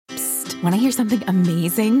Want to hear something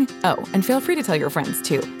amazing? Oh, and feel free to tell your friends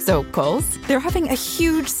too. So, Kohl's, they're having a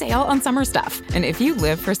huge sale on summer stuff. And if you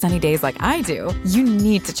live for sunny days like I do, you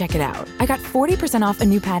need to check it out. I got 40% off a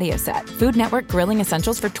new patio set, Food Network grilling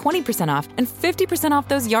essentials for 20% off, and 50% off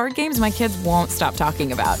those yard games my kids won't stop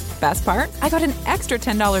talking about. Best part? I got an extra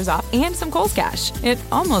 $10 off and some Kohl's cash. It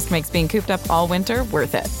almost makes being cooped up all winter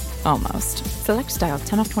worth it. Almost. Select style,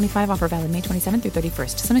 10 off 25, offer valid May 27th through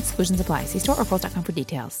 31st. Some exclusions apply. See store or kohls.com for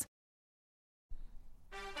details.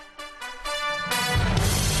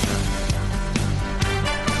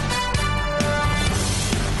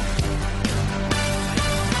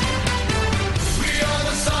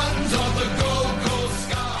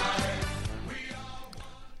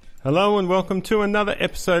 Hello and welcome to another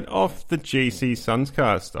episode of the GC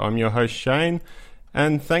Sunscast. I'm your host Shane,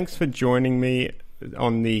 and thanks for joining me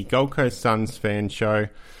on the Gold Coast Suns fan show.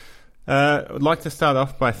 I'd like to start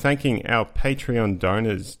off by thanking our Patreon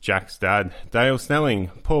donors: Jack Stad, Dale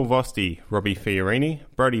Snelling, Paul Vosti, Robbie Fiorini,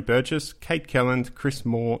 Brody Burgess, Kate Kelland, Chris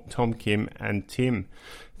Moore, Tom Kim and Tim.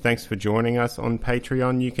 Thanks for joining us on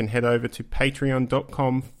Patreon. You can head over to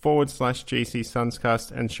patreon.com/GC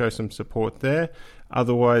Sunscast and show some support there.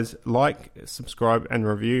 Otherwise, like, subscribe and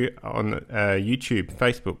review on YouTube,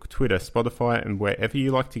 Facebook, Twitter, Spotify, and wherever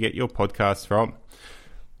you like to get your podcasts from.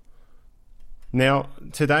 Now,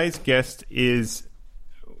 today's guest is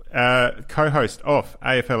co-host of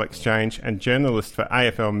AFL Exchange and journalist for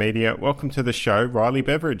AFL Media. Welcome to the show, Riley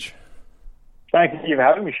Beveridge. Thank you for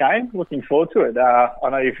having me, Shane. Looking forward to it. I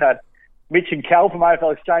know you've had Mitch and Cal from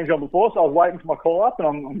AFL Exchange on before, so I was waiting for my call up, and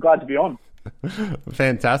I'm glad to be on.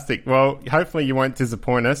 Fantastic. Well, hopefully you won't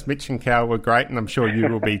disappoint us. Mitch and Cal were great, and I'm sure you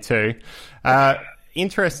will be too.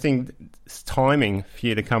 Interesting timing for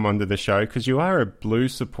you to come onto the show, because you are a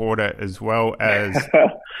Blues supporter as well as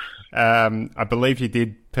I believe you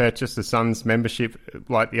did purchase the Suns membership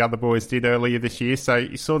like the other boys did earlier this year, so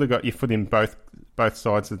you sort of got your foot in both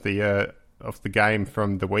sides of the game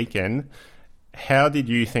from the weekend. How did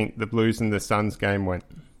you think the Blues and the Suns game went?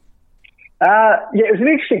 Yeah, it was an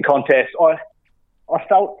interesting contest. I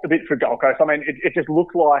felt a bit for Gold Coast. I mean, it just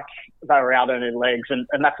looked like they were out on their legs, and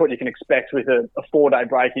that's what you can expect with a 4-day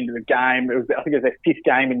break into the game. I think it was their 5th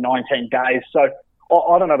game in 19 days. So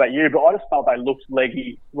I don't know about you, but I just felt they looked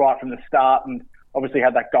leggy right from the start, and obviously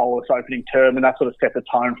had that goalless opening term, and that sort of set the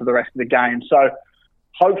tone for the rest of the game. So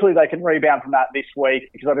hopefully they can rebound from that this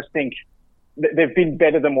week, because I just think they've been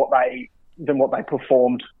better than what they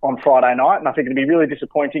performed on Friday night, and I think it'd be really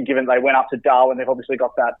disappointing given they went up to Darwin. They've obviously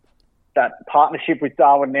got that partnership with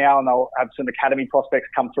Darwin now, and they'll have some academy prospects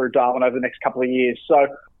come through Darwin over the next couple of years. So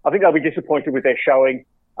I think they'll be disappointed with their showing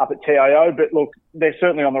up at TIO, but look, they're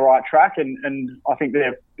certainly on the right track, and I think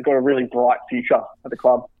they've got a really bright future at the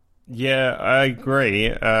club. Yeah, I agree.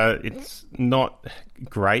 It's not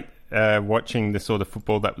great watching the sort of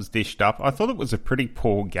football that was dished up. I thought it was a pretty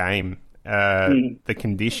poor game, the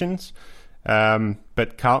conditions.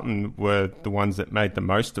 But Carlton were the ones that made the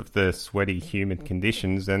most of the sweaty, humid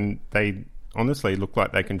conditions, and they honestly looked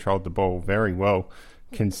like they controlled the ball very well,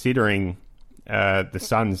 considering the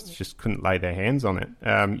Suns just couldn't lay their hands on it.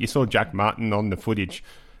 You saw Jack Martin on the footage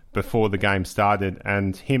before the game started,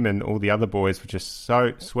 and him and all the other boys were just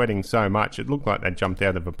so sweating so much, it looked like they jumped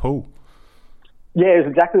out of a pool. Yeah, it was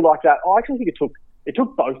exactly like that. I actually think it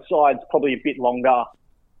took both sides probably a bit longer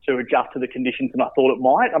to adjust to the conditions than I thought it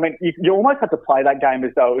might. I mean, you almost had to play that game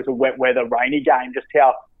as though it was a wet weather, rainy game, just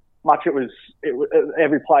how much it was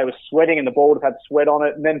every player was sweating and the ball would have had sweat on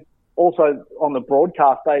it. And then also on the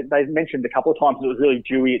broadcast, they mentioned a couple of times that it was really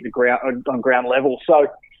dewy at the ground, on ground level. So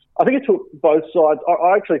I think it took both sides.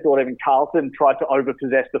 I actually thought even Carlton tried to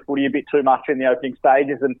overpossess the footy a bit too much in the opening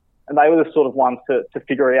stages, and they were the sort of ones to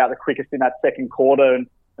figure it out the quickest in that second quarter and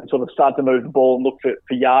sort of start to move the ball and look for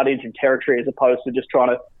yardage and territory, as opposed to just trying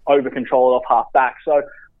to over-control it off half-back. So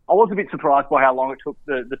I was a bit surprised by how long it took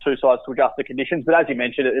the two sides to adjust the conditions. But as you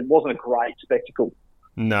mentioned, it wasn't a great spectacle.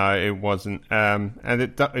 No, it wasn't. And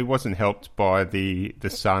it wasn't helped by the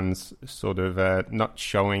Suns sort of not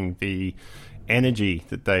showing the energy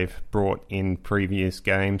that they've brought in previous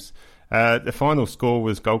games. The final score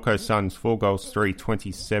was Gold Coast Suns 4 goals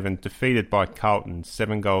 3-27, defeated by Carlton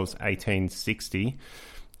 7 goals 18-60.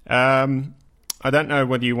 I don't know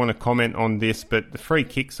whether you want to comment on this, but the free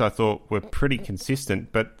kicks I thought were pretty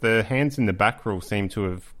consistent, but the hands in the back rule seem to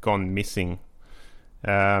have gone missing.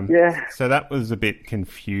 So that was a bit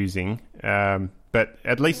confusing, but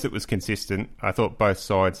at least it was consistent. I thought both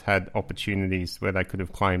sides had opportunities where they could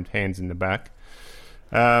have claimed hands in the back.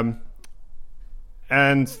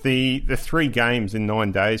 And the 3 games in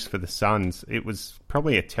 9 days for the Suns, it was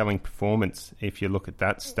probably a telling performance if you look at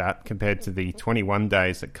that stat compared to the 21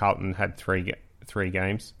 days that Carlton had three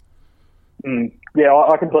games. Yeah,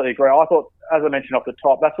 I completely agree. I thought, as I mentioned off the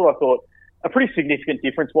top, that's what I thought a pretty significant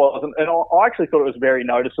difference was. And I actually thought it was very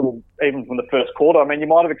noticeable even from the first quarter. I mean, you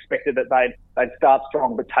might have expected that they'd start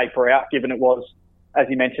strong but taper out, given it was, as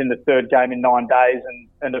you mentioned, the 3rd game in 9 days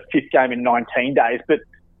and the 5th game in 19 days. But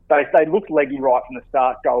they looked leggy right from the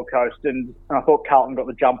start, Gold Coast, and I thought Carlton got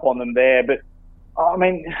the jump on them there. But, I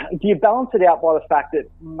mean, do you balance it out by the fact that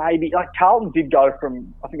maybe, like, Carlton did go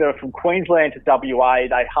from, I think they were from Queensland to WA,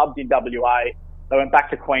 they hubbed in WA, they went back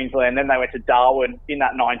to Queensland, then they went to Darwin in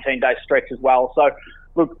that 19-day stretch as well. So,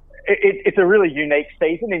 look, it's a really unique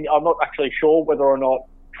season, and I'm not actually sure whether or not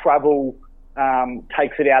travel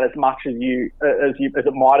takes it out as much as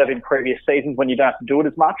it might have in previous seasons when you don't have to do it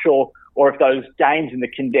as much, or if those games in the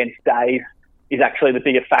condensed days is actually the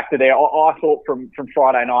bigger factor there. I thought from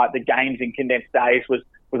Friday night, the games in condensed days was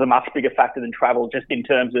a much bigger factor than travel, just in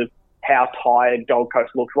terms of how tired Gold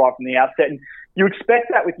Coast looked right from the outset. And you expect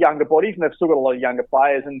that with younger bodies, and they've still got a lot of younger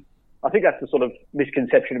players. And I think that's the sort of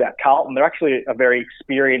misconception about Carlton. They're actually a very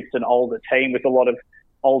experienced and older team with a lot of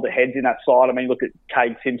older heads in that side. I mean, look at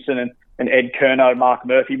Cade Simpson and Ed Curnow, Mark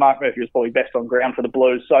Murphy. Mark Murphy was probably best on ground for the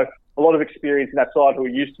Blues. So a lot of experience in that side who are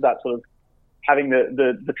used to that sort of having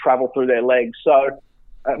the travel through their legs. So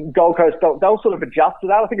Gold Coast, they'll sort of adjust to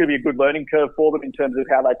that. I think it'll be a good learning curve for them in terms of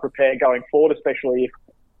how they prepare going forward, especially if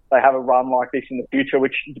they have a run like this in the future,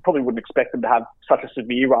 which you probably wouldn't expect them to have such a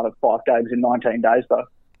severe run of 5 games in 19 days, though.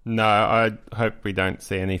 No, I hope we don't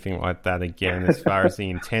see anything like that again as far as the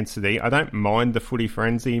intensity. I don't mind the footy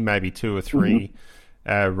frenzy, maybe 2 or 3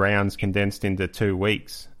 rounds condensed into 2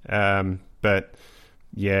 weeks. But,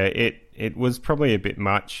 yeah, it was probably a bit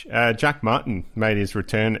much. Jack Martin made his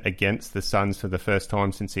return against the Suns for the first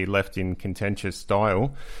time since he left in contentious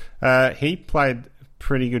style. He played a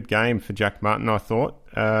pretty good game for Jack Martin, I thought.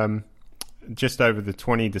 Just over the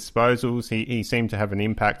 20 disposals, he seemed to have an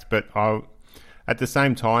impact, but at the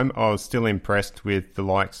same time, I was still impressed with the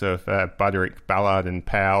likes of Buderick, Ballard and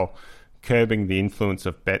Powell curbing the influence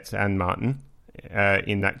of Betts and Martin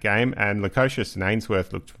in that game, and Lukosius and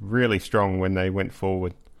Ainsworth looked really strong when they went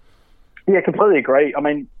forward. Yeah, completely agree. I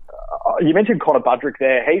mean, you mentioned Connor Buderick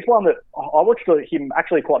there. He's one that I watched him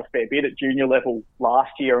actually quite a fair bit at junior level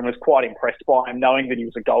last year and was quite impressed by him, knowing that he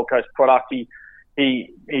was a Gold Coast product. He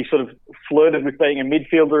sort of flirted with being a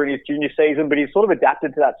midfielder in his junior season, but he's sort of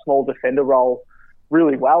adapted to that small defender role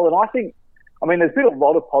really well. And I think, I mean, there's been a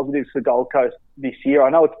lot of positives for Gold Coast this year. I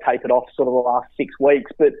know it's tapered off sort of the last 6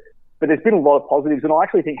 weeks, but there's been a lot of positives, and I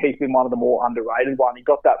actually think he's been one of the more underrated ones. He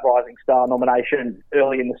got that Rising Star nomination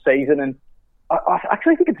early in the season, and I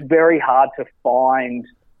actually think it's very hard to find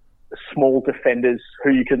small defenders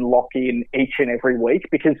who you can lock in each and every week,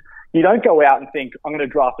 because you don't go out and think, I'm going to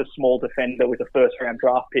draft a small defender with a first-round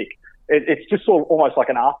draft pick. It's just sort of almost like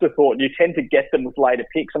an afterthought. You tend to get them with later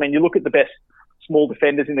picks. I mean, you look at the best small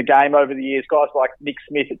defenders in the game over the years, guys like Nick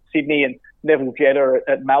Smith at Sydney and Neville Jetta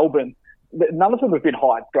at Melbourne. None of them have been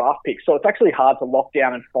high draft picks, so it's actually hard to lock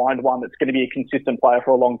down and find one that's going to be a consistent player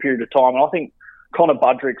for a long period of time. And I think Connor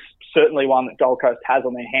Buderick's certainly one that Gold Coast has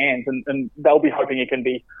on their hands, and they'll be hoping he can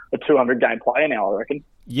be a 200-game player now, I reckon.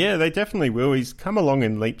 Yeah, they definitely will. He's come along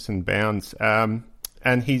in leaps and bounds,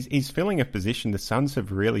 and he's filling a position the Suns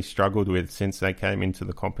have really struggled with since they came into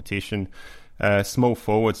the competition. Small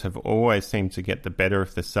forwards have always seemed to get the better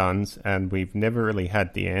of the Suns, and we've never really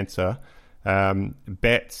had the answer.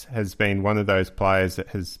 Betts has been one of those players that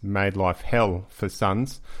has made life hell for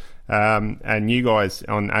Suns. And you guys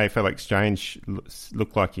on AFL Exchange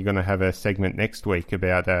look like you're going to have a segment next week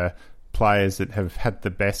about players that have had the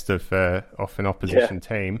best of an opposition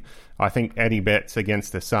team. I think Eddie Betts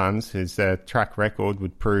against the Suns, his track record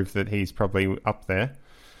would prove that he's probably up there.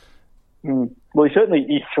 Well,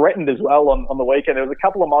 he threatened as well on the weekend. There was a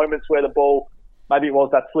couple of moments where the ball, maybe it was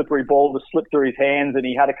that slippery ball, just slipped through his hands, and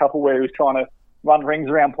he had a couple where he was trying to run rings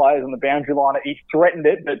around players on the boundary line. He threatened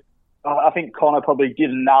it, but I think Connor probably did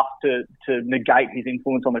enough to negate his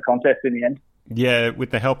influence on the contest in the end. Yeah,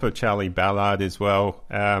 with the help of Charlie Ballard as well.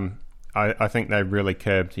 I think they really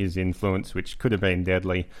curbed his influence, which could have been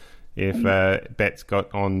deadly if Betts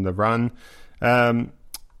got on the run.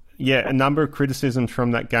 A number of criticisms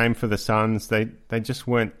from that game for the Suns. They just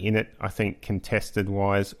weren't in it, I think,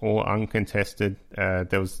 contested-wise or uncontested.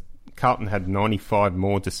 Carlton had 95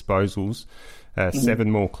 more disposals,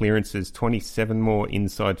 7 more clearances, 27 more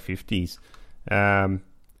inside 50s.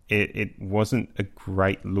 It wasn't a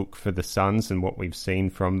great look for the Suns and what we've seen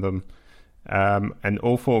from them. And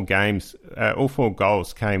all four goals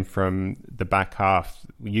came from the back half.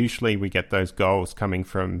 Usually we get those goals coming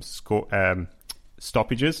from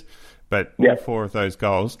stoppages, but all four of those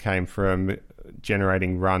goals came from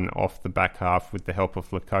generating run off the back half with the help of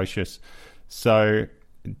Lukosius. So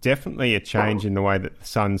definitely a change in the way that the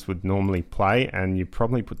Suns would normally play, and you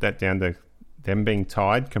probably put that down to them being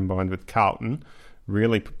tied combined with Carlton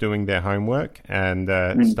really doing their homework and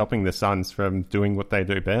stopping the Suns from doing what they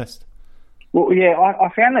do best. Well, yeah, I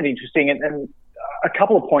found that interesting, and a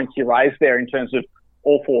couple of points you raised there in terms of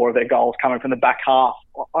all four of their goals coming from the back half.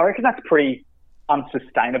 I reckon that's pretty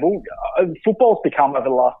unsustainable. Football's become, over the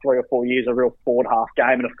last 3 or 4 years, a real forward half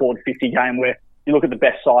game and a forward 50 game where you look at the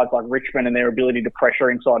best sides like Richmond and their ability to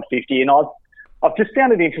pressure inside 50. And I've just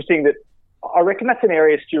found it interesting that I reckon that's an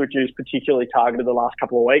area Stuart Dew's particularly targeted the last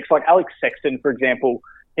couple of weeks. Like Alex Sexton, for example,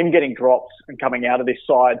 him getting drops and coming out of this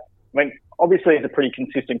side. I mean, obviously he's a pretty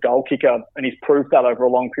consistent goal kicker and he's proved that over a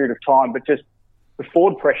long period of time, but just the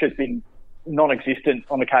forward pressure's been non-existent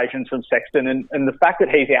on occasions from Sexton. And the fact that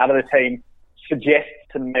he's out of the team suggests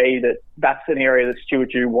to me that that's an area that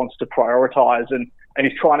Stuart Dew wants to prioritise and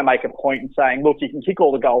he's trying to make a point and saying, look, you can kick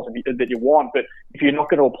all the goals that you want, but if you're not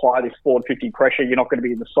going to apply this forward 50 pressure, you're not going to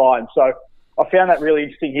be in the side. So I found that really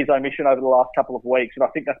interesting, his omission over the last couple of weeks, and I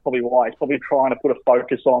think that's probably why. He's probably trying to put a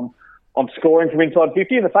focus on scoring from inside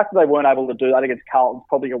 50, and the fact that they weren't able to do that against Carlton's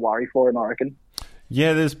probably a worry for him, I reckon.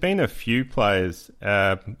 Yeah, there's been a few players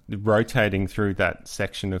rotating through that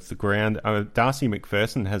section of the ground. Darcy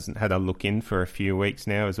McPherson hasn't had a look in for a few weeks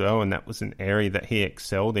now as well, and that was an area that he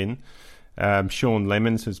excelled in. Sean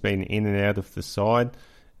Lemons has been in and out of the side.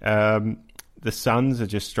 The Suns are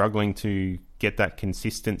just struggling to get that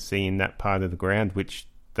consistency in that part of the ground, which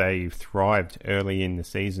they thrived early in the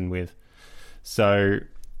season with. So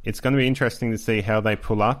it's going to be interesting to see how they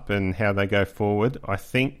pull up and how they go forward. I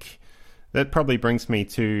think that probably brings me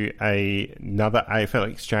to another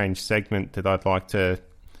AFL Exchange segment that I'd like to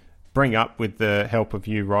bring up with the help of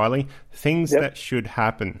you, Riley. Things that should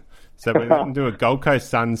happen. So we're going to do a Gold Coast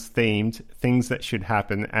Suns themed things that should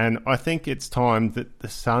happen. And I think it's time that the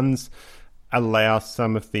Suns allow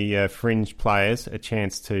some of the fringe players a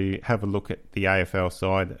chance to have a look at the AFL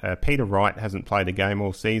side. Peter Wright hasn't played a game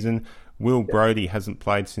all season. Will Brodie hasn't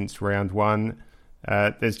played since round one.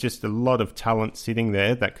 There's just a lot of talent sitting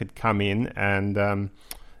there that could come in and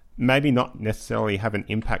maybe not necessarily have an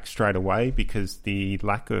impact straight away because the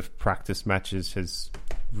lack of practice matches has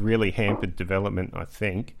really hampered development, I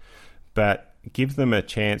think. But give them a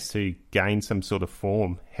chance to gain some sort of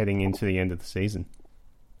form heading into the end of the season.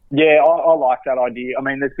 Yeah, I like that idea. I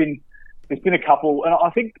mean, there's been a couple, and I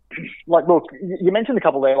think, like, look, you mentioned a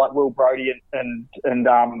couple there, like Will Brodie and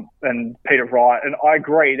Peter Wright, and I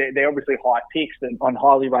agree they're obviously high picks and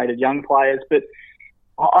highly rated young players, but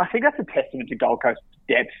I think that's a testament to Gold Coast's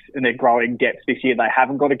depth and their growing depth this year. They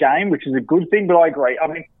haven't got a game, which is a good thing, but I agree. I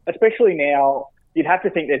mean, especially now, you'd have to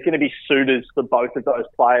think there's going to be suitors for both of those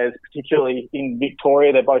players, particularly in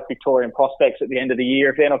Victoria. They're both Victorian prospects at the end of the year.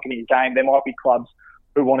 If they're not getting a game, there might be clubs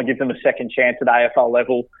who want to give them a second chance at AFL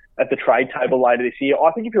level at the trade table later this year.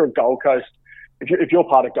 I think if you're a Gold Coast, if you're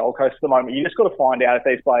part of Gold Coast at the moment, you just got to find out if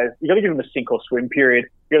these players, you got to give them a sink or swim period.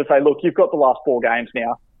 You got to say, look, you've got the last 4 games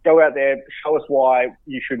now. Go out there, show us why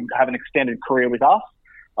you should have an extended career with us.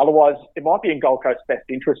 Otherwise, it might be in Gold Coast's best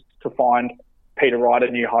interest to find Peter Wright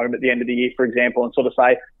a new home at the end of the year, for example, and sort of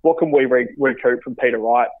say, what can we recoup from Peter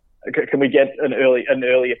Wright? Can we get an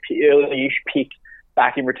early-ish pick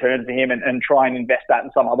back in return for him and try and invest that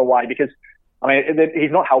in some other way? Because, I mean,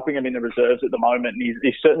 he's not helping him in the reserves at the moment, and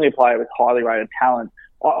he's certainly a player with highly rated talent.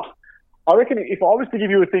 I reckon if I was to give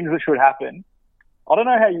you the things that should happen, I don't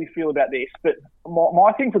know how you feel about this, but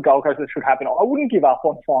my thing for Gold Coast that should happen, I wouldn't give up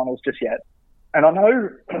on finals just yet. And I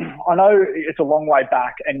know it's a long way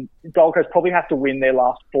back, and Gold Coast probably have to win their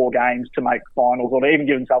last 4 games to make finals or to even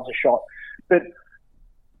give themselves a shot. But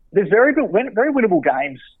there's very winnable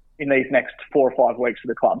games in these next 4 or 5 weeks for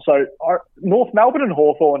the club. So North Melbourne and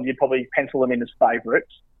Hawthorn, you'd probably pencil them in as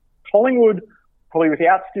favourites. Collingwood, probably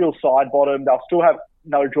without Steele Sidebottom, they'll still have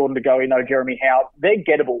no Jordan De Goey, no Jeremy Howe. They're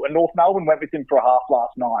gettable, and North Melbourne went with him for a half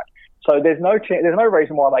last night. So there's no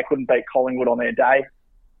reason why they couldn't beat Collingwood on their day.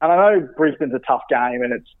 And I know Brisbane's a tough game,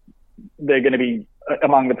 and they're going to be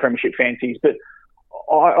among the premiership fancies, but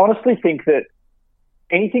I honestly think that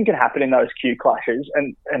anything can happen in those Q clashes,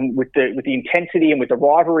 and with the intensity and with the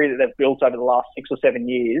rivalry that they've built over the last 6 or 7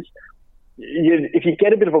 years, if you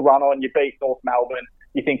get a bit of a run on, you beat North Melbourne,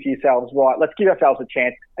 you think to yourselves, right, let's give ourselves a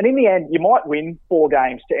chance. And in the end, you might win 4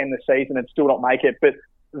 games to end the season and still not make it, but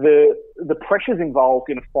the pressures involved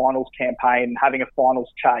in a finals campaign, having a finals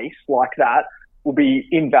chase like that, will be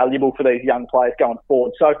invaluable for these young players going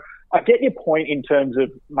forward. So I get your point in terms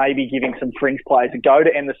of maybe giving some fringe players a go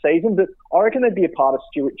to end the season, but I reckon there'd be a part of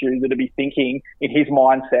Stuart Dew that'd be thinking in his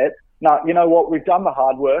mindset, no, you know what, we've done the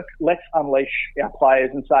hard work, let's unleash our players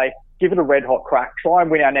and say, give it a red-hot crack, try and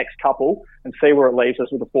win our next couple and see where it leaves us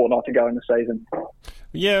with a fortnight to go in the season.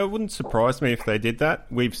 Yeah, it wouldn't surprise me if they did that.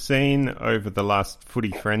 We've seen over the last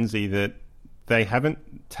footy frenzy that they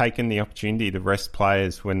haven't taken the opportunity to rest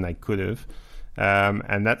players when they could have.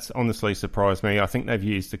 And that's honestly surprised me. I think they've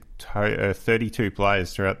used 32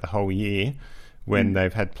 players throughout the whole year when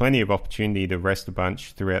they've had plenty of opportunity to rest a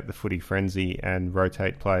bunch throughout the footy frenzy and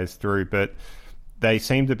rotate players through. But they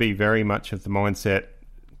seem to be very much of the mindset,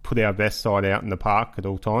 put our best side out in the park at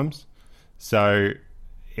all times. So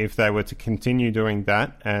if they were to continue doing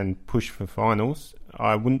that and push for finals,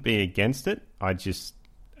 I wouldn't be against it. I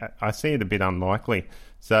see it a bit unlikely.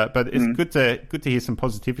 So, but it's good to hear some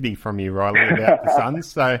positivity from you, Riley, about the Suns.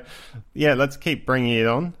 So, yeah, let's keep bringing it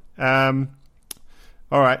on.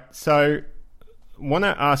 All right. So, want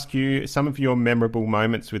to ask you some of your memorable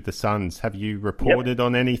moments with the Suns. Have you reported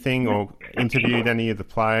on anything or interviewed any of the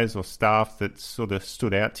players or staff that sort of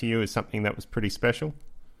stood out to you as something that was pretty special?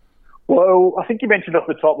 Well, I think you mentioned off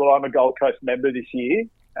the top that I'm a Gold Coast member this year.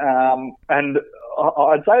 And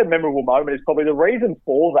I'd say a memorable moment is probably the reason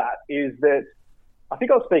for that is that I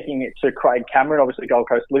think I was speaking to Craig Cameron, obviously Gold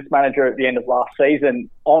Coast list manager, at the end of last season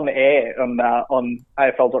on air on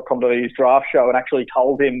AFL.com.au's draft show, and actually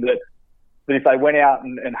told him that if they went out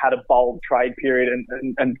and had a bold trade period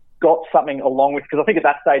and got something along with, because I think at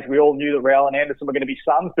that stage we all knew that Real and Anderson were going to be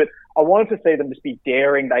Suns, but I wanted to see them just be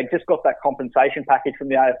daring. They just got that compensation package from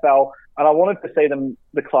the AFL, and I wanted to see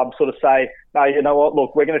the club sort of say, no, you know what,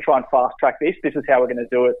 look, we're going to try and fast track this. This is how we're going to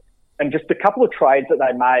do it. And just a couple of trades that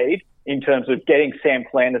they made in terms of getting Sam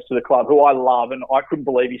Flanders to the club, who I love, and I couldn't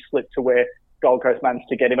believe he slipped to where Gold Coast managed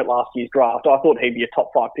to get him at last year's draft. I thought he'd be a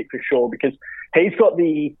top 5 pick for sure, because he's got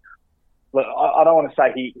I don't want to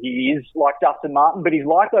say he is like Dustin Martin, but he's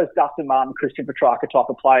like those Dustin Martin, Christian Petrarca type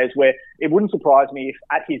of players where it wouldn't surprise me if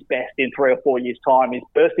at his best in 3 or 4 years' time he's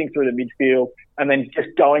bursting through the midfield and then just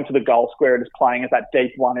going to the goal square and just playing as that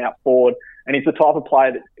deep one-out forward. And he's the type of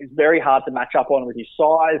player that is very hard to match up on with his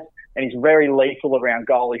size, and he's very lethal around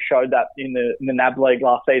goal. He showed that in the NAB League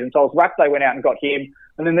last season. So I was wrapped they went out and got him.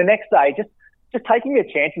 And then the next day, just taking their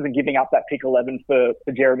chances and giving up that pick 11 for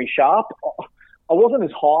Jeremy Sharp. I wasn't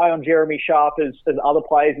as high on Jeremy Sharp as other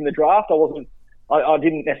players in the draft. I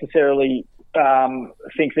didn't necessarily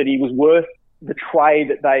think that he was worth the trade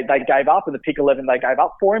that they gave up and the pick 11 they gave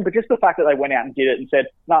up for him. But just the fact that they went out and did it and said,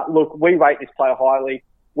 no, look, we rate this player highly.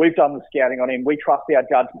 We've done the scouting on him. We trust our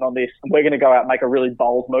judgment on this, and we're going to go out and make a really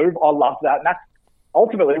bold move. I love that. And that's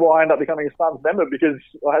ultimately why I ended up becoming a Suns member, because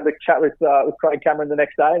I had the chat with Craig Cameron the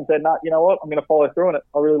next day and said, no, you know what, I'm going to follow through on it.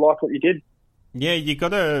 I really like what you did. Yeah, you got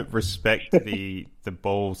to respect the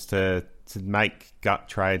balls to make gut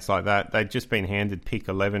trades like that. They'd just been handed pick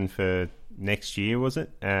 11 for next year, was it?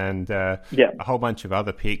 And a whole bunch of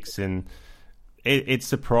other picks, and it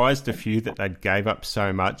surprised a few that they gave up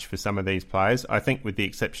so much for some of these players. I think with the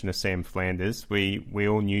exception of Sam Flanders, we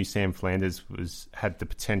all knew Sam Flanders had the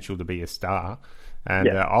potential to be a star. And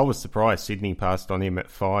I was surprised Sydney passed on him at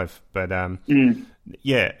 5. But,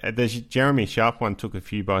 the Jeremy Sharp one took a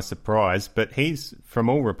few by surprise. But from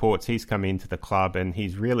all reports, he's come into the club and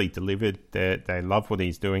he's really delivered. They love what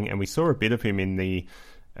he's doing. And we saw a bit of him in the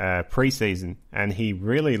pre-season, and he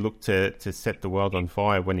really looked to set the world on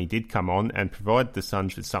fire when he did come on and provide the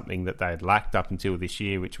Suns with something that they had lacked up until this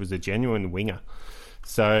year, which was a genuine winger.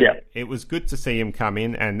 So it was good to see him come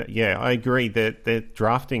in, and I agree that the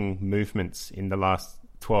drafting movements in the last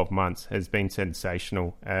 12 months has been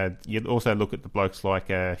sensational. You also look at the blokes like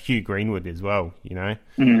Hugh Greenwood as well, you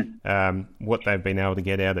know, what they've been able to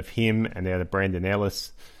get out of him and out of Brandon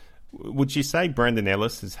Ellis. Would you say Brandon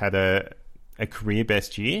Ellis has had a career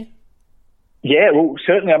best year? Yeah, well,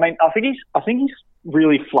 certainly. I mean, I think he's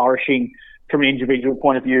really flourishing from an individual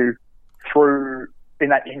point of view through in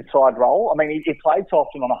that inside role. I mean, he played so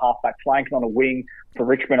often on a halfback flank and on a wing for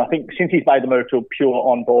Richmond. I think since he's made the move to a pure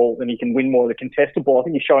on ball, and he can win more of the contested ball, I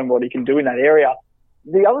think he's showing what he can do in that area.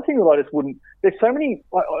 The other thing that I just wouldn't, there's so many,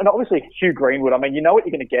 and obviously Hugh Greenwood, I mean, you know what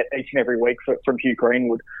you're going to get each and every week from Hugh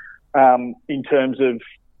Greenwood in terms of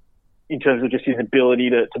just his ability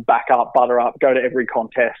to back up, butter up, go to every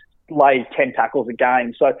contest, lay 10 tackles a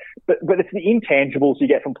game. So, but it's the intangibles you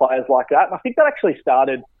get from players like that. And I think that actually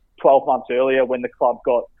started 12 months earlier when the club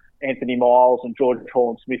got Anthony Miles and George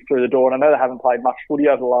Horne-Smith through the door. And I know they haven't played much footy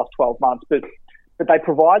over the last 12 months, but they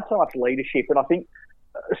provide so much leadership. And I think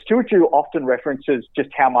Stuart Dew often references just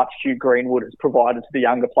how much Hugh Greenwood has provided to the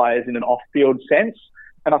younger players in an off-field sense.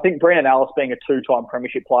 And I think Brendan Ellis, being a two-time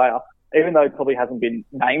premiership player, even though he probably hasn't been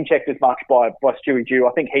name-checked as much by Stuart Dew,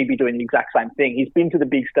 I think he'd be doing the exact same thing. He's been to the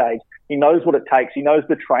big stage. He knows what it takes. He knows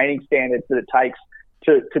the training standards that it takes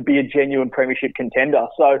to be a genuine premiership contender.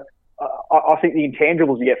 So I think the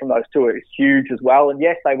intangibles you get from those two are huge as well. And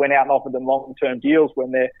yes, they went out and offered them long-term deals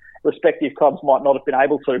when their respective clubs might not have been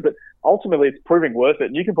able to, but ultimately it's proving worth it.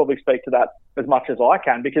 And you can probably speak to that as much as I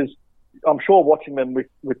can, because I'm sure watching them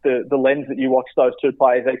with the lens that you watch those two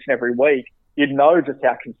players each and every week, you'd know just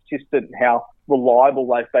how consistent and how reliable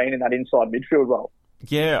they've been in that inside midfield role.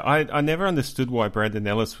 Yeah, I never understood why Brandon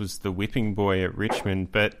Ellis was the whipping boy at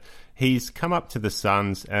Richmond, but he's come up to the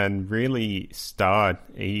Suns and really starred.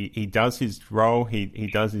 He does his role, he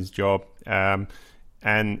does his job,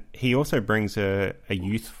 and he also brings a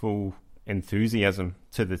youthful enthusiasm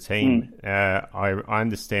to the team. I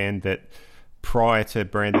understand that prior to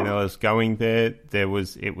Brandon Ellis going there,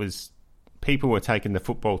 people were taking the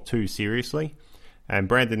football too seriously, and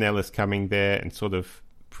Brandon Ellis coming there and sort of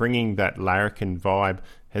bringing that larrikin vibe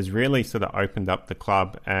has really sort of opened up the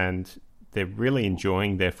club, and they're really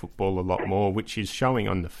enjoying their football a lot more, which is showing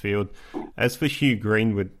on the field. As for Hugh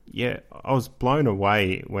Greenwood, yeah, I was blown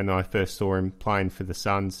away when I first saw him playing for the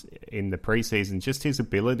Suns in the preseason, just his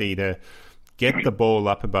ability to get the ball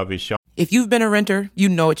up above his shoulder. If you've been a renter, you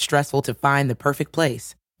know it's stressful to find the perfect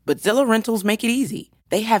place. But Zillow Rentals make it easy.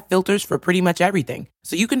 They have filters for pretty much everything,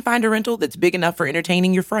 so you can find a rental that's big enough for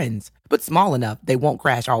entertaining your friends, but small enough they won't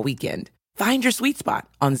crash all weekend. Find your sweet spot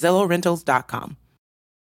on ZillowRentals.com.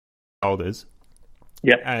 Shoulders,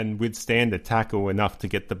 and withstand a tackle enough to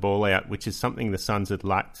get the ball out, which is something the Suns had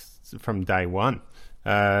lacked from day one.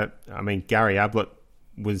 I mean, Gary Ablett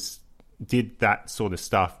did that sort of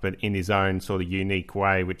stuff, but in his own sort of unique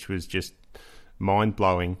way, which was just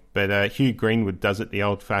mind-blowing. But Hugh Greenwood does it the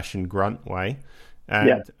old-fashioned grunt way.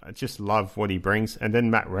 And I just love what he brings. And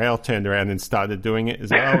then Matt Rowell turned around and started doing it as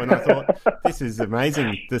well. And I thought, this is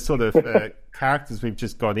amazing, the sort of characters we've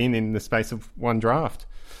just got in the space of one draft.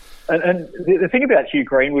 And the thing about Hugh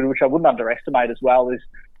Greenwood, which I wouldn't underestimate as well, is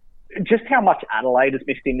just how much Adelaide has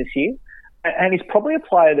missed him this year. And he's probably a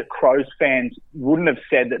player that Crows fans wouldn't have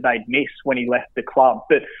said that they'd miss when he left the club.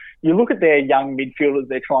 But you look at their young midfielders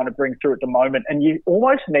they're trying to bring through at the moment, and you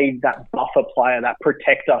almost need that buffer player, that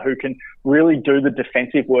protector who can really do the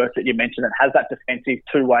defensive work that you mentioned and has that defensive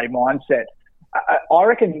two-way mindset. I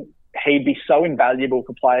reckon he'd be so invaluable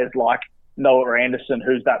for players like Noah Anderson,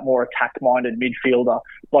 who's that more attack-minded midfielder,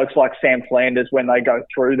 blokes like Sam Flanders when they go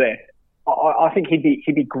through there. I think he'd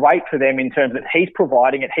be great for them in terms that he's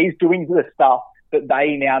providing it. He's doing the stuff that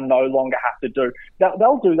they now no longer have to do.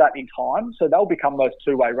 They'll do that in time, so they'll become those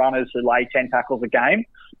two-way runners who lay 10 tackles a game.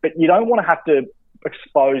 But you don't want to have to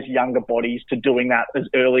expose younger bodies to doing that as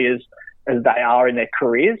early as they are in their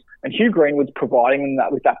careers. And Hugh Greenwood's providing them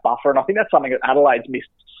that with that buffer, and I think that's something that Adelaide's missed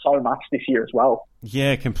so much this year as well.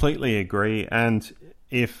 Yeah, completely agree. And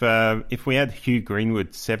if we had Hugh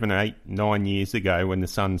Greenwood 7, 8, 9 years ago when the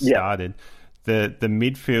Suns started, the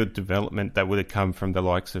midfield development that would have come from the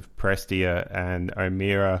likes of Prestia and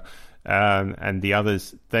O'Meara and the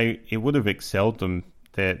others, it would have excelled them,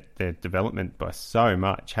 their development by so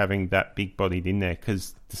much, having that big-bodied in there,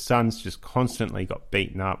 because the Suns just constantly got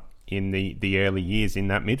beaten up in the early years in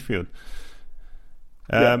that midfield.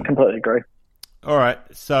 Completely agree. All right,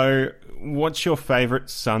 so what's your favourite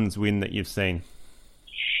Suns win that you've seen?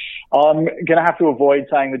 I'm going to have to avoid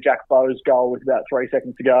saying the Jack Bowes goal with about 3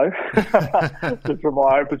 seconds to go, just from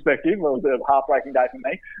my own perspective. It was a heartbreaking day for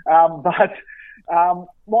me.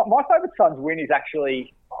 My favourite Suns win is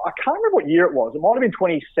actually, I can't remember what year it was. It might have been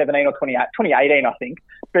 2017 or 2018, I think.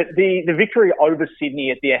 But the victory over Sydney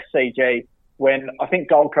at the SCG, when I think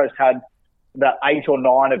Gold Coast had about 8 or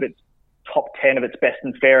 9 of its top 10 of its best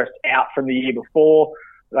and fairest out from the year before.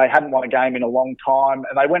 They hadn't won a game in a long time,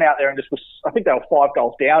 and they went out there and I think they were 5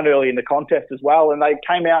 goals down early in the contest as well, and they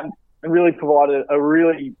came out and really provided a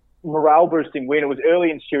really morale-boosting win. It was early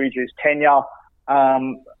in Stewie Dew's tenure.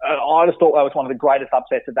 I just thought that was one of the greatest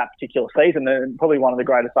upsets of that particular season, and probably one of the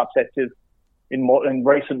greatest upsets in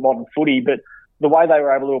recent modern footy. But the way they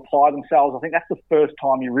were able to apply themselves, I think that's the first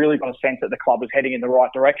time you really got a sense that the club was heading in the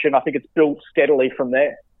right direction. I think it's built steadily from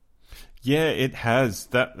there. Yeah, it has.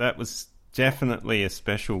 That was definitely a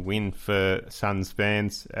special win for Suns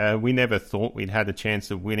fans. We never thought we'd had a chance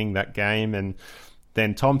of winning that game, and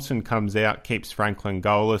then Thompson comes out, keeps Franklin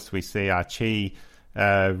goalless. We see Archie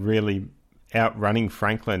really outrunning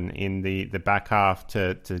Franklin in the back half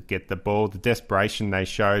to get the ball. The desperation they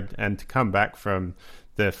showed, and to come back from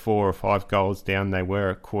the 4 or 5 goals down they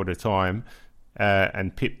were at quarter time,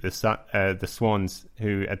 and pip the Swans,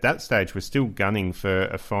 who at that stage were still gunning for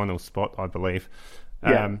a final spot, I believe.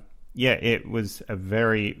 It was a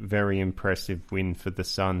very, very impressive win for the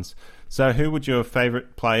Suns. So who would your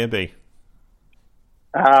favourite player be?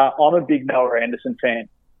 I'm a big Noah Anderson fan.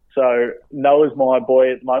 So Noah's my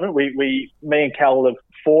boy at the moment. Me and Cal have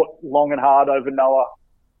fought long and hard over Noah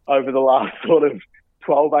over the last sort of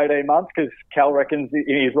 12, 18 months, because Cal reckons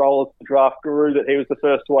in his role as the draft guru that he was the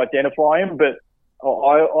first to identify him. But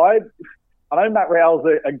I know Matt Rowell's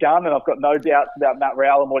a gun, and I've got no doubts about Matt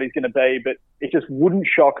Rowell and what he's going to be, but it just wouldn't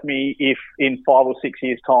shock me if in 5 or 6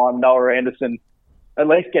 years' time, Noah Anderson at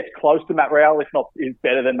least gets close to Matt Rowell, if not is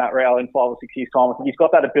better than Matt Rowell in 5 or 6 years' time. I think he's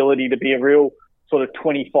got that ability to be a real sort of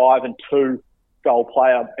 25-2 goal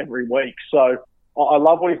player every week. So I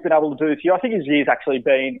love what he's been able to do this year. I think his year's actually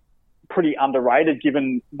been pretty underrated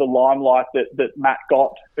given the limelight that Matt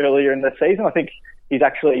got earlier in the season. I think he's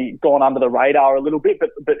actually gone under the radar a little bit,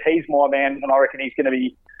 but he's my man, and I reckon he's going to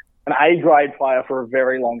be an A-grade player for a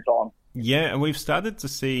very long time. Yeah, and we've started to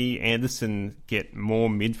see Anderson get more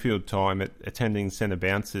midfield time at attending centre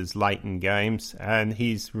bounces late in games, and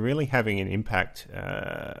he's really having an impact.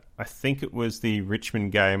 I think it was the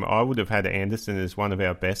Richmond game. I would have had Anderson as one of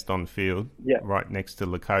our best on field, right next to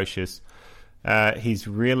Lukosius. He's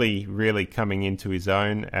really, really coming into his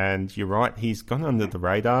own, and you're right, he's gone under the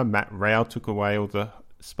radar. Matt Rowell took away all the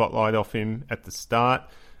spotlight off him at the start,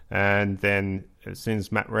 and then as soon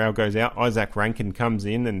as Matt Rowell goes out, Isaac Rankin comes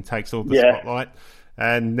in and takes all the spotlight,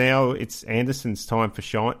 and now it's Anderson's time to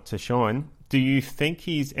shine. Do you think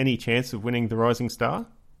he's any chance of winning the Rising Star?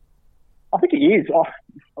 I think he is.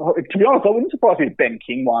 To be honest, I wouldn't surprise me if Ben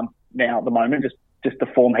King won now at the moment, just the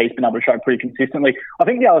form he's been able to show pretty consistently. I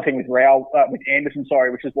think the other thing with with Anderson,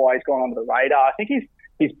 which is why he's gone under the radar, I think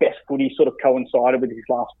his best footy sort of coincided with his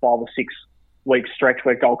last 5 or 6 week stretch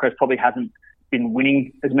where Gold Coast probably hasn't been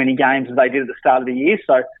winning as many games as they did at the start of the year.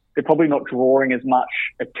 So they're probably not drawing as much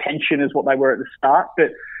attention as what they were at the start.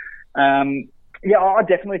 But I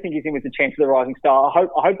definitely think he's in with the chance of the Rising Star. I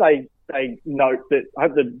hope they note that. I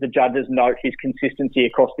hope the judges note his consistency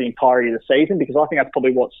across the entirety of the season, because I think that's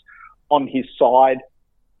probably what's on his side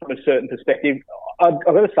from a certain perspective. I've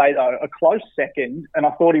got to say, though, a close second, and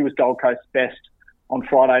I thought he was Gold Coast's best on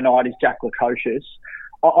Friday night, is Jack Lukosius.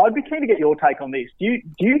 I'd be keen to get your take on this. Do you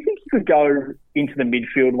think he could go into the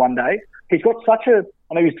midfield one day? He's got I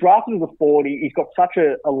know he was drafted as a 40. He's got such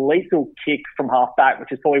a lethal kick from half back,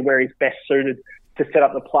 which is probably where he's best suited to set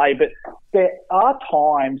up the play. But there are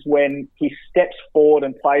times when he steps forward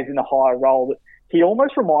and plays in a higher role that he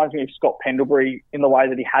almost reminds me of Scott Pendlebury in the way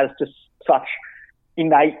that he has just such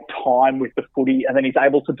innate time with the footy, and then he's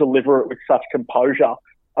able to deliver it with such composure.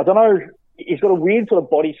 I don't know. He's got a weird sort of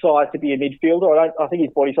body size to be a midfielder. I think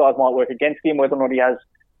his body size might work against him, whether or not he has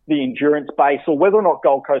the endurance base, or whether or not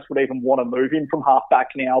Gold Coast would even want to move him from half back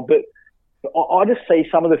now. But I just see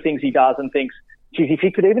some of the things he does and thinks, geez, if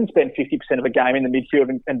he could even spend 50% of a game in the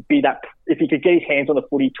midfield and be that, if he could get his hands on the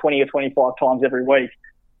footy 20 or 25 times every week.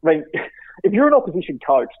 I mean, if you're an opposition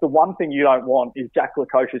coach, the one thing you don't want is Jack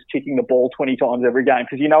Lukosius kicking the ball 20 times every game,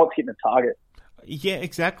 because you know it's hitting a target. Yeah,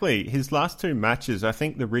 exactly. His last 2 matches, I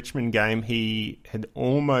think the Richmond game, he had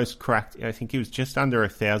almost cracked, I think he was just under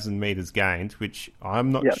 1,000 metres gained, which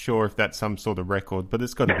I'm not sure if that's some sort of record, but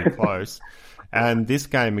it's got to be close. And this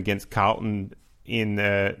game against Carlton in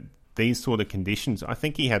these sort of conditions, I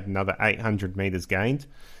think he had another 800 metres gained.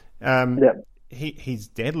 He's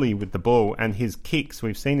deadly with the ball, and his kicks,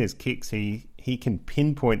 we've seen his kicks, he can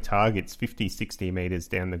pinpoint targets 50, 60 metres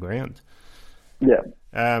down the ground.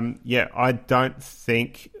 I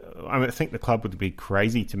think the club would be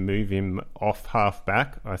crazy to move him off half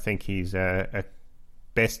back. I think he's a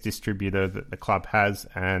best distributor that the club has,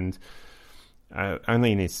 and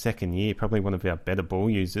only in his second year, probably one of our better ball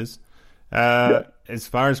users. As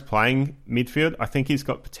far as playing midfield, I think he's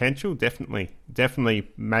got potential. Definitely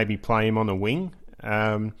maybe play him on a wing.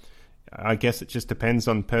 I guess it just depends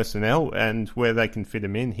on personnel and where they can fit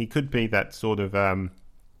him in. He could be that sort of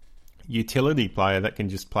utility player that can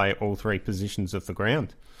just play all 3 positions of the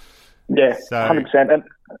ground. Yeah, 100%. And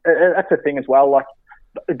that's the thing as well. Like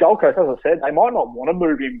the Gold Coast, as I said, they might not want to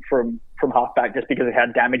move him from half back just because of how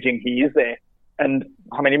damaging he is there. And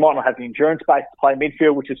I mean, he might not have the endurance base to play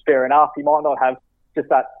midfield, which is fair enough. He might not have just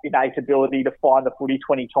that innate ability to find the footy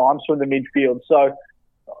 20 times from the midfield. So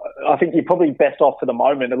I think you're probably best off for the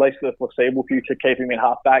moment, at least for the foreseeable future, keep him in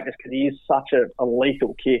half back, just because he is such a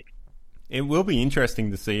lethal kick. It will be interesting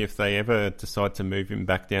to see if they ever decide to move him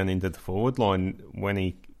back down into the forward line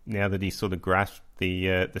now that he's sort of grasped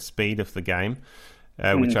the speed of the game,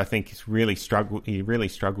 which I think he really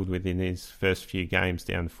struggled with in his first few games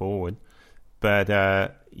down forward. But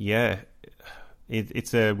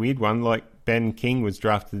it's a weird one. Like Ben King was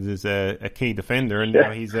drafted as a key defender, and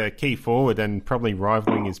now he's a key forward and probably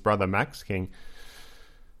rivaling his brother Max King.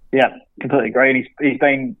 Yeah, completely agree. And he's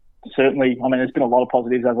been certainly, I mean, there's been a lot of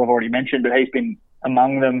positives, as I've already mentioned, but he's been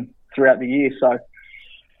among them throughout the year. So,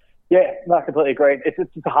 yeah, no, I completely agree. It's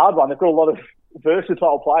a hard one. They've got a lot of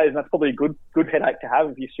versatile players, and that's probably a good headache to have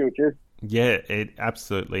if you're Stuart Dew. Yeah, it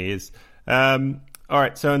absolutely is. All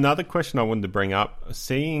right, so another question I wanted to bring up,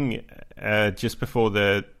 seeing just before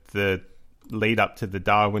the lead up to the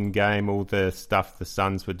Darwin game, all the stuff the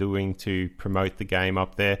Suns were doing to promote the game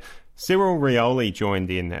up there, Cyril Rioli joined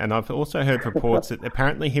in, and I've also heard reports that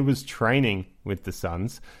apparently he was training with the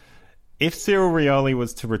Suns. If Cyril Rioli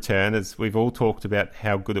was to return, as we've all talked about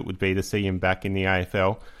how good it would be to see him back in the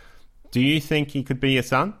AFL, do you think he could be a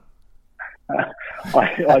Sun?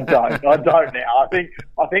 I don't now. I think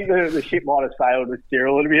the ship might have sailed with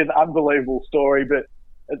Cyril. It'd be an unbelievable story, but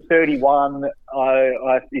at 31,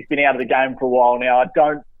 he's been out of the game for a while now. I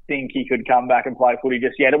don't think he could come back and play footy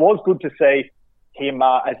just yet. It was good to see him,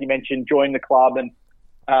 as you mentioned, join the club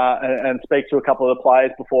and speak to a couple of the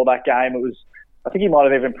players before that game. I think he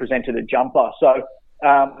might have even presented a jumper. So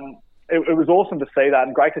it was awesome to see that,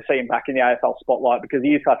 and great to see him back in the AFL spotlight because he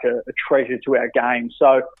is such a treasure to our game.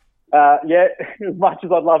 So, as much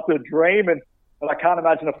as I'd love to dream, and I can't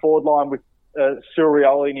imagine a forward line with Cyril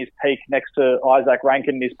Rioli in his peak next to Isaac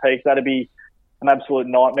Rankin in his peak. That'd be an absolute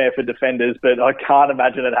nightmare for defenders, but I can't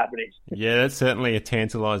imagine it happening. Yeah, that's certainly a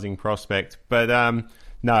tantalising prospect. But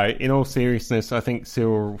no, in all seriousness, I think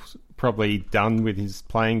Cyril's probably done with his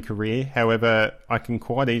playing career. However, I can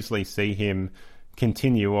quite easily see him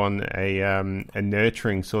continue on a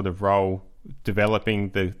nurturing sort of role, developing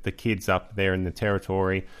the kids up there in the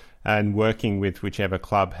territory and working with whichever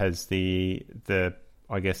club has the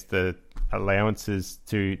allowances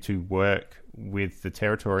to work with the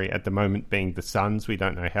territory, at the moment being the Suns. We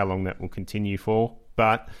don't know how long that will continue for,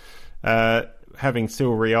 but having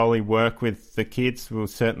Cyril Rioli work with the kids will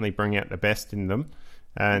certainly bring out the best in them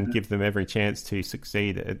and give them every chance to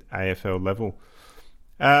succeed at AFL level.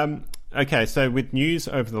 Okay, so with news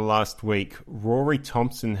over the last week, Rory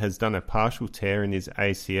Thompson has done a partial tear in his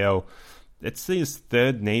ACL. It's his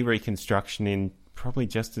third knee reconstruction in probably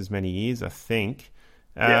just as many years, I think.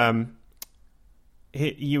 Yeah.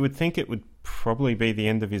 You would think it would probably be the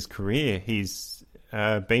end of his career. He's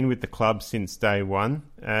been with the club since day one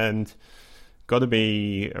and got to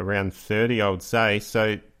be around 30, I would say.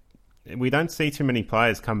 So we don't see too many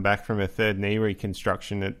players come back from a third knee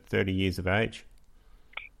reconstruction at 30 years of age.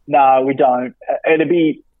 No, we don't. It'd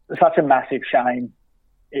be such a massive shame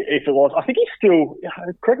if it was. I think he's still,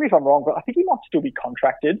 correct me if I'm wrong, but I think he might still be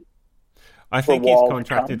contracted. I think he's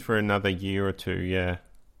contracted for another year or two, yeah.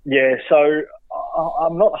 Yeah, so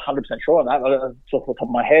I'm not 100% sure on that, it's off the top of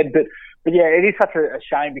my head. But yeah, it is such a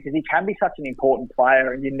shame because he can be such an important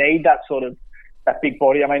player and you need that big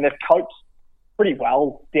body. I mean, they've coped pretty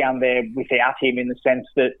well down there without him in the sense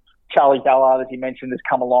that Charlie Ballard, as you mentioned, has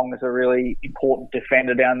come along as a really important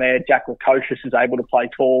defender down there. Jack Lukosius is able to play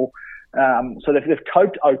tall. So they've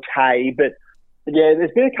coped okay, but yeah,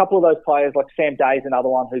 there's been a couple of those players, like Sam Day's another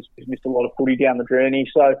one who's missed a lot of footy down the journey.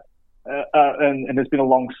 So, and has been a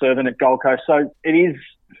long servant at Gold Coast. So it is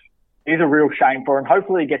a real shame for him.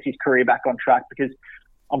 Hopefully he gets his career back on track because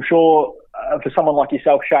I'm sure for someone like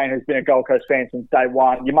yourself, Shane, who's been a Gold Coast fan since day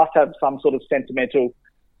one, you must have some sort of sentimental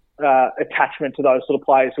attachment to those sort of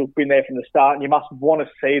players who've been there from the start, and you must want to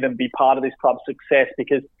see them be part of this club's success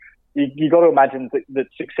because you got to imagine that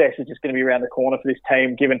success is just going to be around the corner for this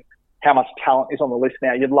team, given how much talent is on the list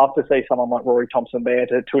now. You'd love to see someone like Rory Thompson there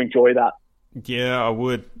to enjoy that. Yeah, I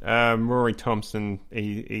would. Rory Thompson,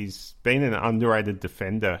 he's been an underrated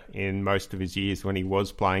defender in most of his years when he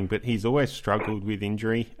was playing, but he's always struggled with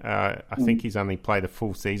injury. I think he's only played a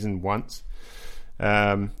full season once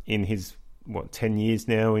in his 10 years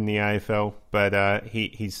now in the AFL, but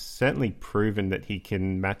he's certainly proven that he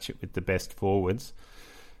can match it with the best forwards.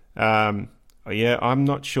 Yeah, I'm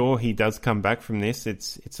not sure he does come back from this.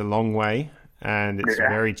 It's a long way and it's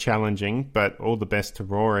very challenging, but all the best to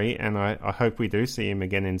Rory, and I hope we do see him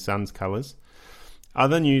again in Suns colours.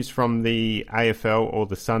 Other news from the AFL or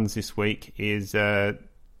the Suns this week is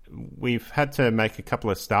we've had to make a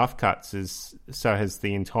couple of staff cuts, so has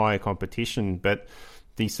the entire competition, but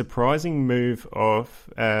the surprising move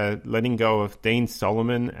of letting go of Dean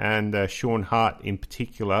Solomon and Sean Hart in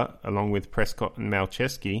particular, along with Prescott and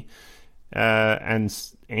Malcheski and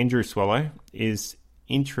Andrew Swallow, is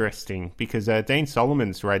interesting because Dean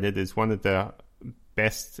Solomon's rated as one of the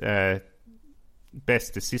best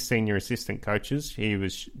best senior assistant coaches. He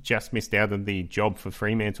was just missed out on the job for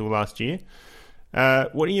Fremantle last year.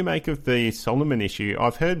 What do you make of the Solomon issue?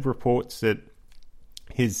 I've heard reports that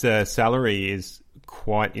his salary is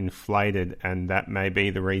quite inflated, and that may be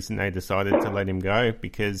the reason they decided to let him go,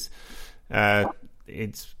 because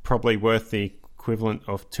it's probably worth the equivalent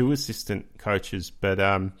of 2 assistant coaches.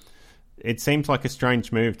 But it seems like a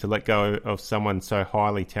strange move to let go of someone so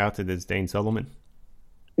highly touted as Dean Solomon.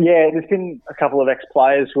 Yeah, there's been a couple of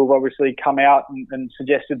ex-players who have obviously come out and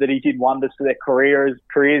suggested that he did wonders for their careers,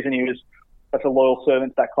 and he was such a loyal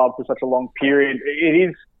servant to that club for such a long period. It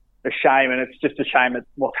is a shame, and it's just a shame at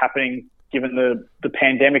what's happening given the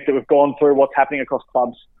pandemic that we've gone through, what's happening across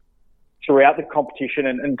clubs throughout the competition,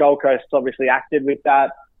 and Gold Coast obviously acted with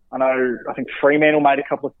that. I think Fremantle made a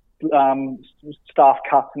couple of staff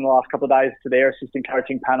cuts in the last couple of days to their assistant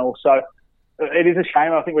coaching panel. So it is a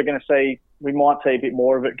shame. I think we might see a bit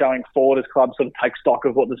more of it going forward as clubs sort of take stock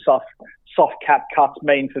of what the soft cap cuts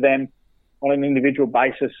mean for them on an individual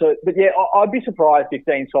basis. So, but yeah, I'd be surprised if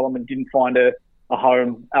Dean Solomon didn't find a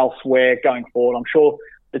home elsewhere going forward. I'm sure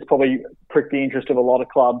it's probably pricked the interest of a lot of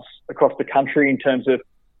clubs across the country in terms of,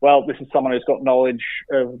 well, this is someone who's got knowledge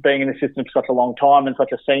of being an assistant for such a long time and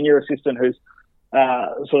such a senior assistant who's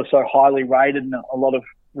sort of so highly rated and a lot of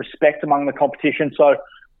respect among the competition. So,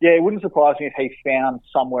 yeah, it wouldn't surprise me if he found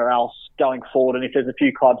somewhere else going forward, and if there's a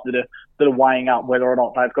few clubs that are weighing up whether or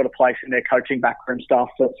not they've got a place in their coaching backroom staff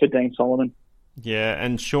for Dean Solomon. Yeah,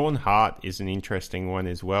 and Shaun Hart is an interesting one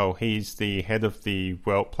as well. He's the head of the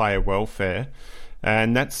player welfare,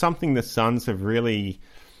 and that's something the Suns have really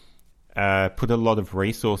put a lot of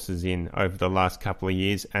resources in over the last couple of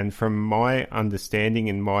years. And from my understanding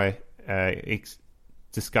and my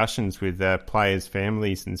discussions with players'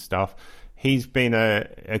 families and stuff, he's been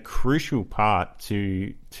a crucial part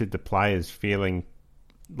to the players feeling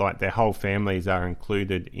like their whole families are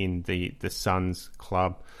included in the Suns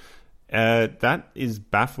club. That is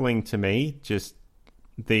baffling to me, just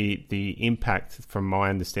the impact from my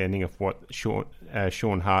understanding of what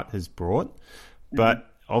Shaun Hart has brought. But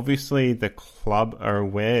obviously the club are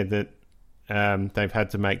aware that they've had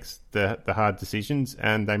to make the hard decisions,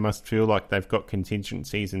 and they must feel like they've got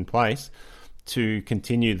contingencies in place to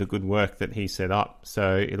continue the good work that he set up.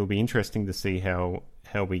 So it'll be interesting to see how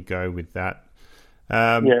we go with that.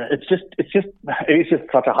 Yeah, it is just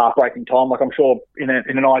such a heartbreaking time. Like, I'm sure in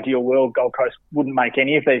an ideal world, Gold Coast wouldn't make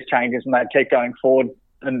any of these changes, and they'd keep going forward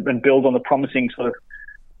and build on the promising sort of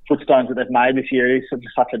footstones that they've made this year. It is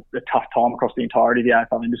such a tough time across the entirety of the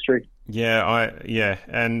AFL industry. Yeah,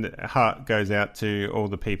 and heart goes out to all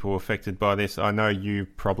the people affected by this. I know you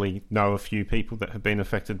probably know a few people that have been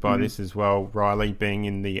affected by this as well, Riley, being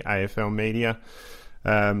in the AFL media.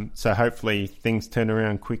 So hopefully things turn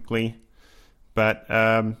around quickly. But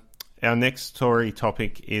our next story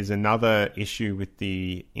topic is another issue with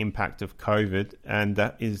the impact of COVID, and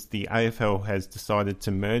that is the AFL has decided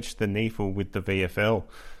to merge the NEAFL with the VFL.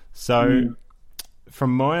 So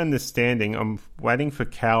from my understanding, I'm waiting for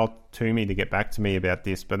Cal Toomey to get back to me about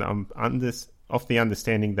this, but I'm off the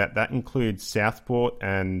understanding that includes Southport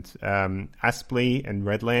and Aspley and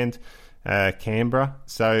Redland, Canberra.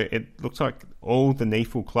 So it looks like all the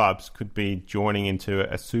NEAFL clubs could be joining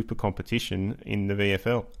into a super competition in the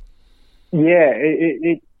VFL. Yeah,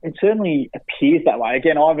 it certainly appears that way.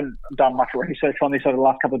 Again, I haven't done much research on this over the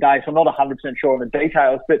last couple of days, so I'm not 100% sure on the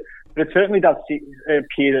details, but it certainly does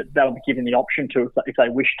appear that they'll be given the option to if they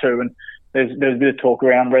wish to. And there's a bit of talk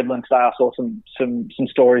around Redland today. I saw some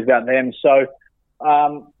stories about them. So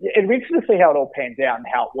it'll be interesting to see how it all pans out and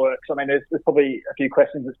how it works. I mean, there's probably a few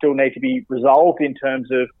questions that still need to be resolved in terms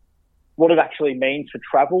of what it actually means for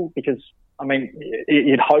travel, because I mean,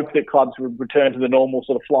 you'd hope that clubs would return to the normal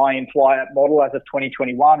sort of fly-in, fly-out model as of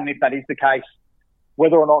 2021. And if that is the case,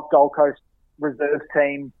 whether or not Gold Coast reserve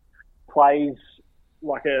team plays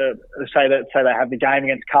like say they have the game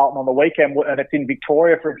against Carlton on the weekend and it's in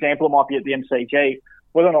Victoria, for example, it might be at the MCG,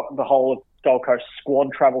 whether or not the whole of Gold Coast squad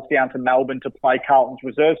travels down to Melbourne to play Carlton's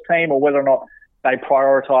reserves team, or whether or not they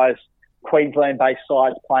prioritise Queensland-based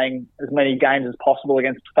sides playing as many games as possible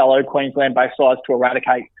against fellow Queensland-based sides to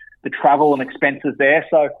eradicate the travel and expenses there.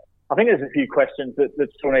 So I think there's a few questions that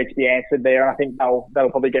still need to be answered there, and I think they'll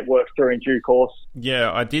probably get worked through in due course.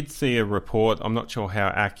 Yeah, I did see a report, I'm not sure how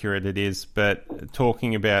accurate it is, but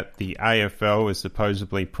talking about the AFL is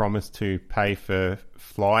supposedly promised to pay for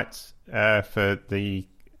flights for the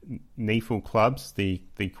NEAFL clubs, the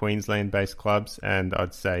Queensland-based clubs, and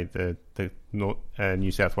I'd say the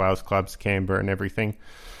New South Wales clubs, Canberra and everything.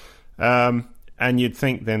 And you'd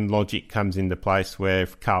think then logic comes into place where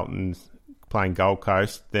if Carlton's playing Gold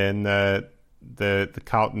Coast, then the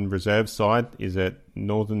Carlton reserve side is at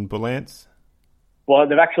Northern Bullants? Well,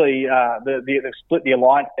 they've actually they've split the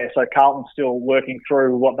alliance there, so Carlton's still working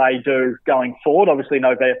through what they do going forward. Obviously,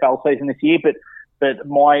 no VFL season this year, but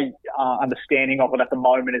my understanding of it at the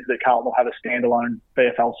moment is that Carlton will have a standalone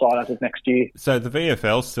VFL side as of next year. So the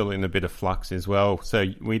VFL's still in a bit of flux as well, so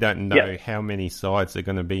we don't know how many sides are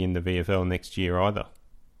going to be in the VFL next year either.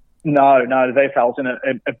 No, the VFL's in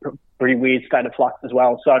a pretty weird state of flux as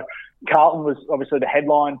well. So Carlton was obviously the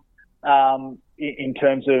headline in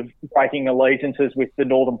terms of breaking allegiances with the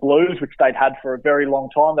Northern Blues, which they'd had for a very long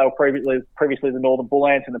time. They were previously the Northern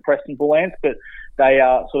Bullants and the Preston Bullants, but they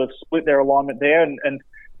sort of split their alignment there. And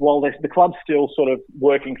while the club's still sort of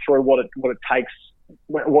working through what it takes,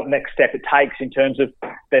 what next step it takes in terms of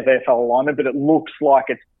their VFL alignment, but it looks like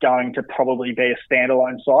it's going to probably be a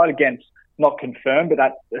standalone side. Again, it's not confirmed, but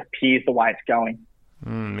that appears the way it's going.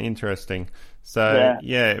 Interesting. So,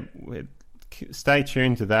 stay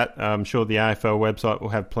tuned to that. I'm sure the AFL website will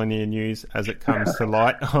have plenty of news as it comes to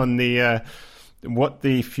light on the what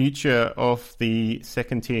the future of the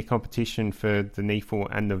second-tier competition for the NEAFL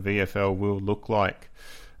and the VFL will look like.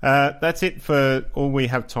 That's it for all we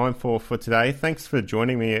have time for today. Thanks for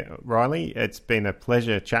joining me, Riley. It's been a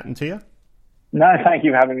pleasure chatting to you. No, thank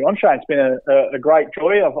you for having me on, Shane. It's been a great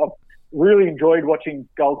joy. I've really enjoyed watching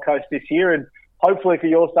Gold Coast this year, and hopefully for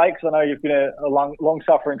your sake, because I know you've been a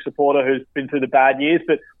long-suffering supporter who's been through the bad years,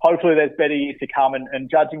 but hopefully there's better years to come, and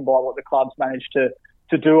judging by what the club's managed to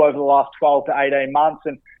do over the last 12 to 18 months,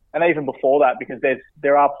 and even before that, because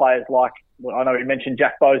there are players like, well, I know you mentioned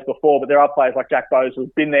Jack Bowes before, but there are players like Jack Bowes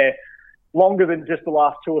who've been there longer than just the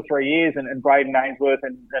last 2 or 3 years, and Braden Ainsworth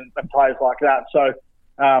and players like that. So,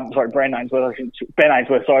 Ben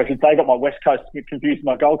Ainsworth, sorry, I should say. I got my West Coast confused with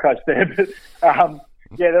my Gold Coast there, but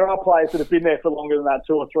there are players that have been there for longer than that,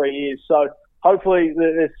 2 or 3 years. So hopefully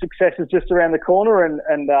the success is just around the corner,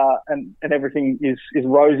 and everything is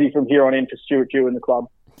rosy from here on in for Stuart Dew and the club.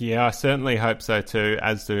 Yeah, I certainly hope so too,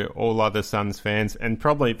 as do all other Suns fans, and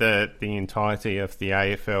probably the entirety of the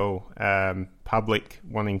AFL public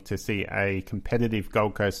wanting to see a competitive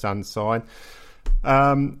Gold Coast Suns side.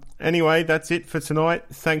 Anyway, that's it for tonight.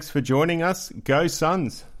 Thanks for joining us. Go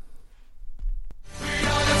Suns!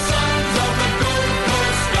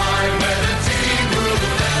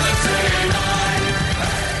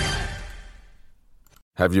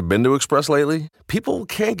 Have you been to Express lately? People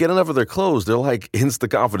can't get enough of their clothes. They're like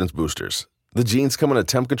instant confidence boosters. The jeans come in a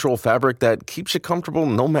temp control fabric that keeps you comfortable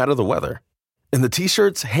no matter the weather. And the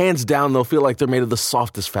t-shirts, hands down, they'll feel like they're made of the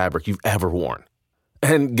softest fabric you've ever worn.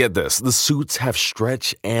 And get this, the suits have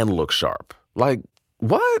stretch and look sharp. Like,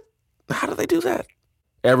 what? How do they do that?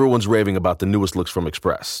 Everyone's raving about the newest looks from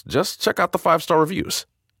Express. Just check out the 5-star reviews.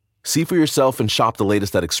 See for yourself and shop the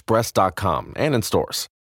latest at express.com and in stores.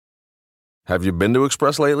 Have you been to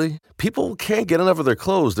Express lately? People can't get enough of their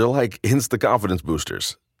clothes. They're like instant confidence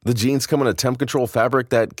boosters. The jeans come in a temp control fabric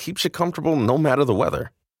that keeps you comfortable no matter the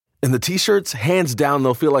weather. And the t-shirts, hands down,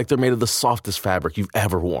 they'll feel like they're made of the softest fabric you've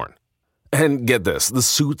ever worn. And get this, the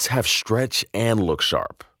suits have stretch and look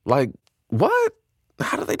sharp. Like, what?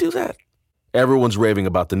 How do they do that? Everyone's raving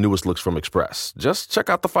about the newest looks from Express. Just check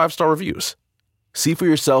out the 5-star reviews. See for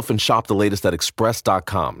yourself and shop the latest at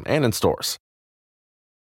express.com and in stores.